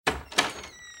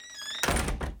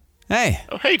Hey,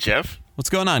 Oh, hey, Jeff. what's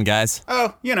going on, guys?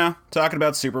 Oh, talking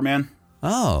about Superman.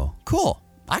 Oh, cool.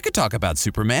 I could talk about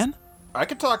Superman. I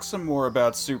could talk some more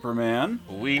about Superman.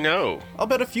 We know. I'll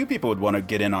bet a few people would want to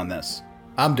get in on this.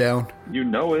 I'm down. You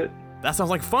know it. That sounds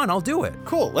like fun. I'll do it.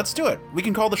 Cool, let's do it. We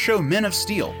can call the show Men of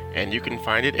Steel. And you can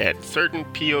find it at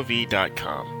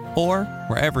certainpov.com. Or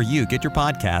wherever you get your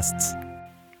podcasts.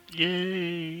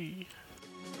 Yay.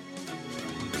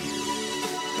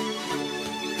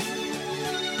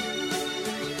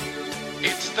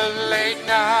 It's the late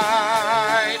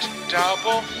night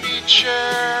double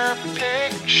feature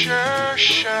picture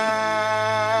show.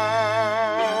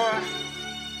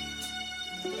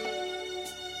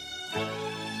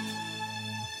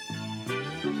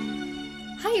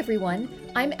 Hi everyone,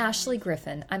 I'm Ashley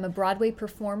Griffin. I'm a Broadway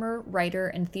performer, writer,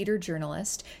 and theater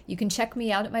journalist. You can check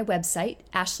me out at my website,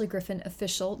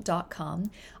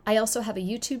 ashleygriffinofficial.com. I also have a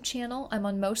YouTube channel. I'm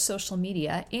on most social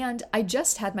media, and I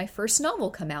just had my first novel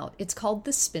come out. It's called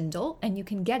The Spindle, and you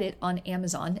can get it on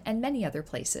Amazon and many other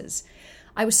places.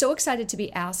 I was so excited to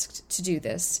be asked to do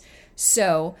this.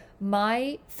 So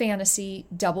my fantasy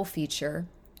double feature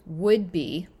would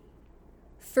be,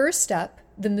 first up,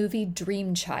 the movie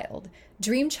Dream Child.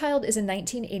 Dream Child is a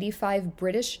 1985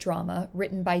 British drama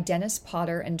written by Dennis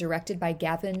Potter and directed by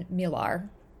Gavin Millar.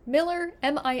 Miller,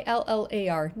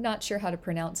 M-I-L-L-A-R, not sure how to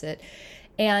pronounce it.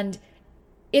 And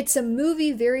it's a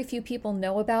movie very few people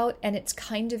know about, and it's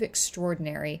kind of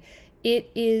extraordinary. It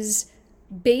is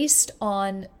based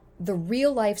on the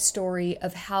real life story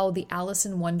of how the Alice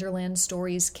in Wonderland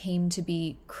stories came to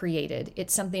be created.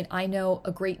 It's something I know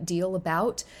a great deal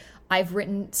about. I've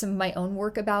written some of my own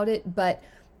work about it, but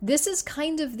this is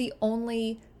kind of the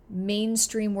only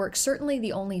mainstream work, certainly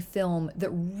the only film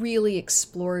that really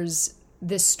explores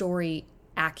this story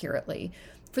accurately.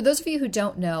 For those of you who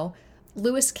don't know,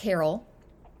 Lewis Carroll,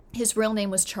 his real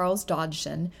name was Charles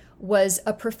Dodgson, was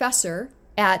a professor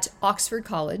at Oxford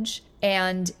College,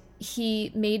 and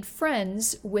he made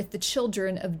friends with the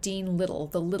children of Dean Little,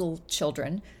 the Little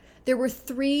children. There were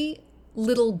three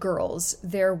little girls.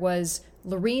 There was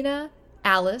Lorena,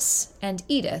 Alice, and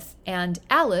Edith, and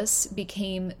Alice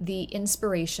became the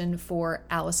inspiration for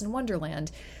Alice in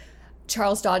Wonderland.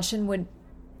 Charles Dodgson would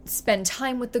spend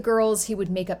time with the girls, he would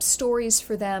make up stories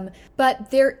for them, but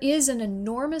there is an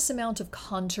enormous amount of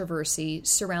controversy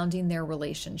surrounding their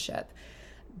relationship.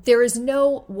 There is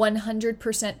no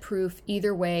 100% proof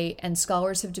either way, and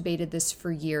scholars have debated this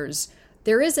for years.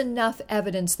 There is enough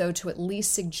evidence, though, to at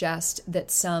least suggest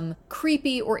that some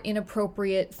creepy or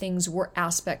inappropriate things were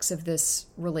aspects of this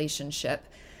relationship.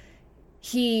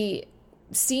 He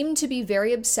seemed to be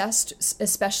very obsessed,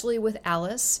 especially with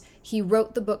Alice. He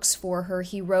wrote the books for her.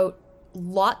 He wrote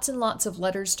lots and lots of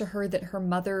letters to her that her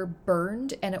mother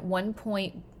burned, and at one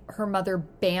point, her mother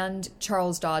banned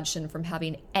Charles Dodgson from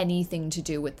having anything to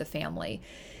do with the family.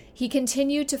 He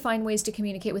continued to find ways to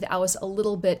communicate with Alice a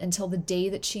little bit until the day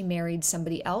that she married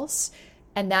somebody else,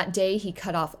 and that day he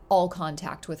cut off all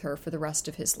contact with her for the rest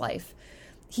of his life.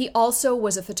 He also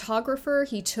was a photographer.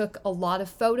 He took a lot of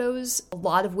photos, a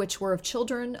lot of which were of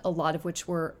children, a lot of which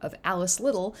were of Alice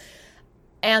Little,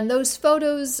 and those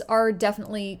photos are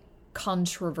definitely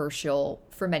controversial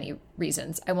for many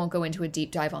reasons. I won't go into a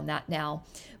deep dive on that now.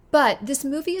 But this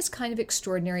movie is kind of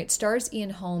extraordinary. It stars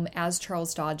Ian Holm as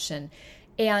Charles Dodgson,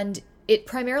 and it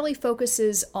primarily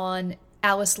focuses on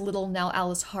Alice Little, now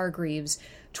Alice Hargreaves,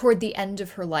 toward the end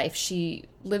of her life. She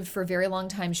lived for a very long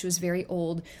time. She was very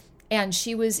old, and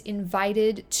she was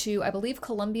invited to, I believe,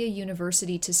 Columbia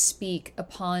University to speak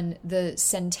upon the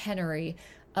centenary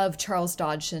of Charles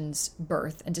Dodgson's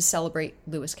birth and to celebrate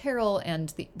Lewis Carroll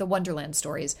and the Wonderland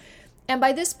stories. And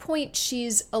by this point,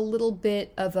 she's a little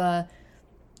bit of a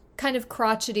kind of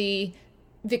crotchety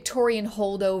Victorian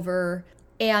holdover,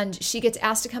 and she gets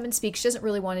asked to come and speak. She doesn't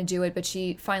really want to do it, but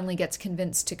she finally gets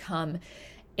convinced to come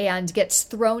and gets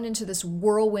thrown into this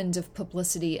whirlwind of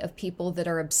publicity of people that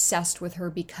are obsessed with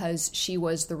her because she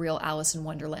was the real Alice in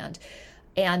Wonderland.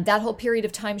 And that whole period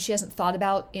of time she hasn't thought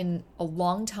about in a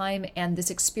long time, and this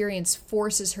experience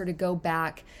forces her to go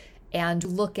back and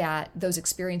look at those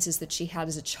experiences that she had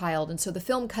as a child. And so the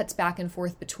film cuts back and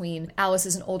forth between Alice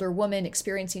as an older woman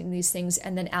experiencing these things,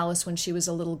 and then Alice when she was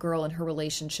a little girl and her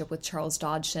relationship with Charles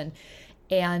Dodgson.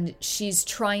 And she's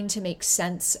trying to make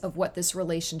sense of what this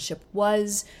relationship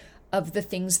was, of the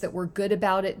things that were good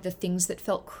about it, the things that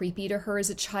felt creepy to her as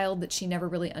a child that she never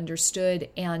really understood.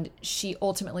 And she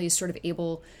ultimately is sort of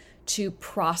able to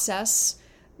process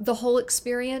the whole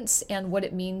experience and what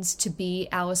it means to be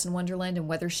Alice in Wonderland and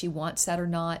whether she wants that or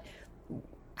not,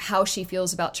 how she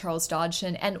feels about Charles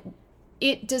Dodgson. And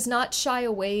it does not shy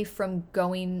away from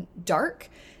going dark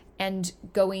and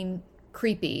going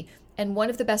creepy. And one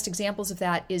of the best examples of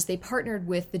that is they partnered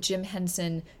with the Jim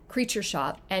Henson Creature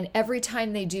Shop. And every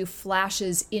time they do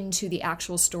flashes into the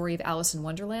actual story of Alice in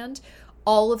Wonderland,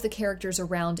 all of the characters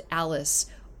around Alice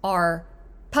are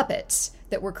puppets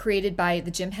that were created by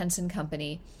the Jim Henson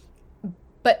Company.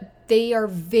 But they are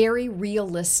very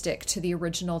realistic to the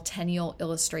original Tenniel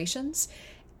illustrations.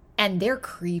 And they're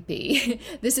creepy.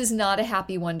 This is not a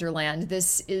happy Wonderland.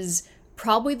 This is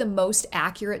probably the most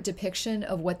accurate depiction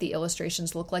of what the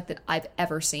illustrations look like that I've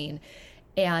ever seen.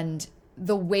 And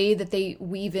the way that they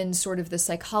weave in sort of the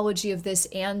psychology of this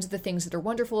and the things that are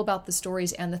wonderful about the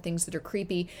stories and the things that are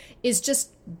creepy is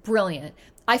just brilliant.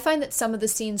 I find that some of the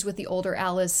scenes with the older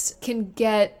Alice can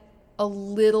get a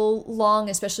little long,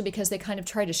 especially because they kind of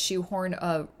try to shoehorn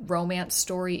a romance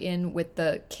story in with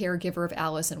the caregiver of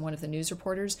Alice and one of the news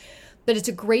reporters. But it's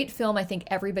a great film. I think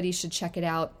everybody should check it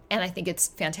out, and I think it's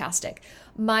fantastic.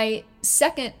 My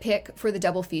second pick for the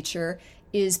double feature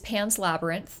is Pan's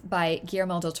Labyrinth by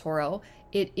Guillermo del Toro.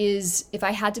 It is, if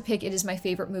I had to pick, it is my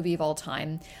favorite movie of all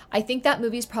time. I think that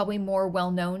movie is probably more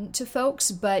well-known to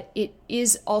folks, but it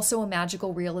is also a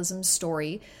magical realism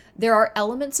story. There are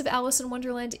elements of Alice in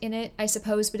Wonderland in it, I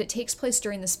suppose, but it takes place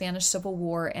during the Spanish Civil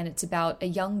War, and it's about a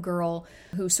young girl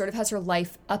who sort of has her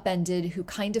life upended, who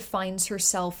kind of finds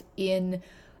herself in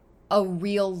a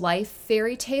real-life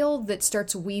fairy tale that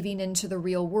starts weaving into the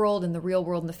real world, and the real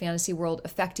world and the fantasy world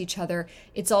affect each other.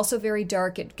 It's also very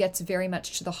dark. It gets very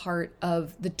much to the heart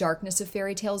of the darkness of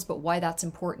fairy tales, but why that's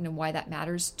important and why that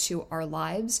matters to our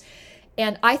lives.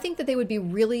 And I think that they would be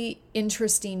really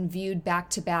interesting viewed back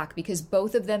to back because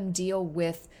both of them deal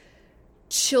with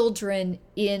children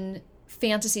in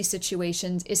fantasy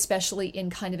situations, especially in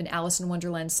kind of an Alice in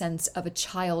Wonderland sense of a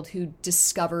child who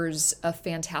discovers a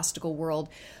fantastical world,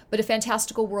 but a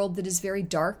fantastical world that is very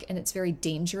dark and it's very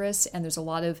dangerous, and there's a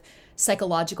lot of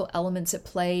psychological elements at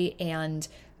play, and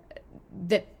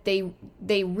that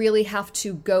they really have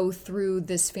to go through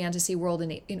this fantasy world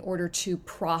in order to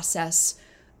process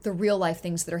the real life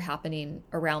things that are happening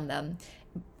around them.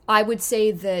 I would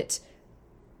say that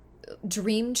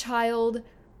Dream Child,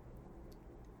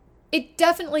 it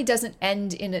definitely doesn't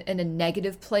end in a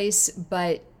negative place,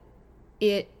 but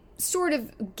it sort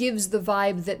of gives the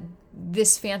vibe that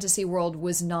this fantasy world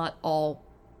was not all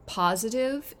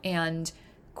positive and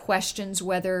questions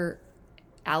whether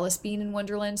Alice being in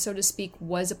Wonderland, so to speak,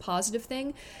 was a positive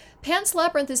thing. Pan's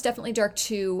Labyrinth is definitely dark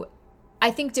too. I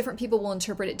think different people will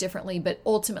interpret it differently, but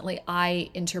ultimately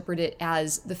I interpret it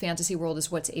as the fantasy world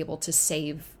is what's able to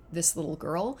save this little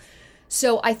girl.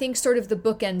 So I think sort of the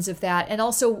bookends of that, and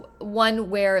also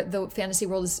one where the fantasy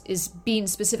world is being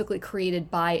specifically created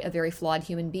by a very flawed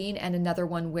human being, and another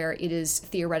one where it is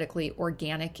theoretically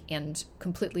organic and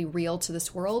completely real to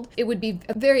this world. It would be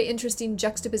a very interesting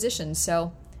juxtaposition,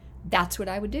 so that's what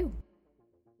I would do.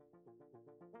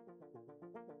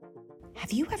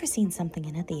 Have you ever seen something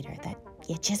in a theater that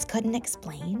you just couldn't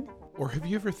explain? Or have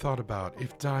you ever thought about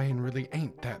if dying really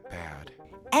ain't that bad?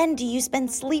 And do you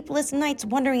spend sleepless nights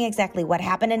wondering exactly what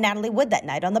happened to Natalie Wood that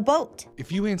night on the boat?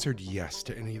 If you answered yes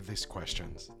to any of these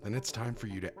questions, then it's time for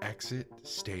you to exit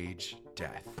stage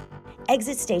death.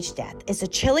 Exit Stage Death is the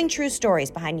chilling true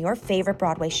stories behind your favorite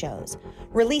Broadway shows,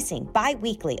 releasing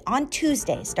bi-weekly on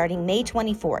Tuesdays starting May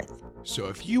 24th. So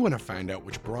if you want to find out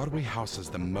which Broadway house is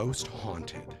the most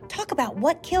haunted, Talk about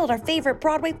what killed our favorite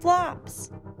Broadway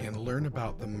flops, and learn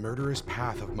about the murderous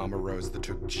path of Mama Rose that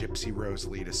took Gypsy Rose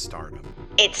Lee to stardom.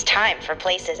 it's time for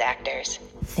Places, actors.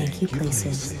 Thank you,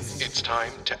 Places. It's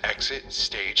time to exit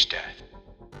stage death.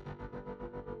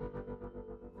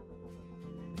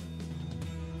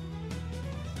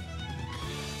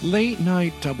 Late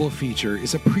Night Double Feature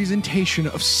is a presentation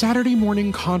of Saturday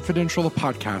Morning Confidential, the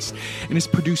podcast, and is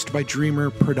produced by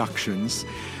Dreamer Productions.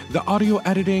 The audio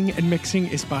editing and mixing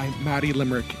is by Maddie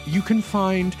Limerick. You can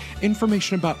find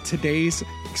information about today's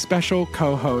special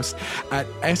co-host at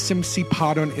SMC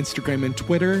Pod on Instagram and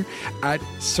Twitter, at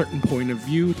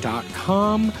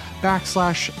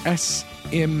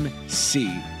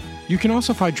certainpointofview.com/SMC. You can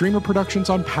also find Dreamer Productions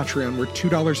on Patreon, where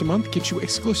 $2 a month gets you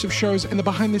exclusive shows and the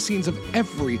behind the scenes of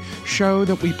every show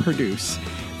that we produce.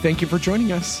 Thank you for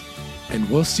joining us, and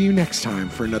we'll see you next time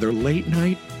for another Late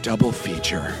Night Double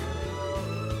Feature.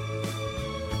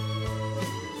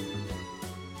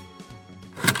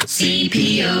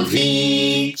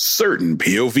 CPOV.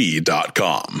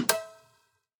 CertainPOV.com.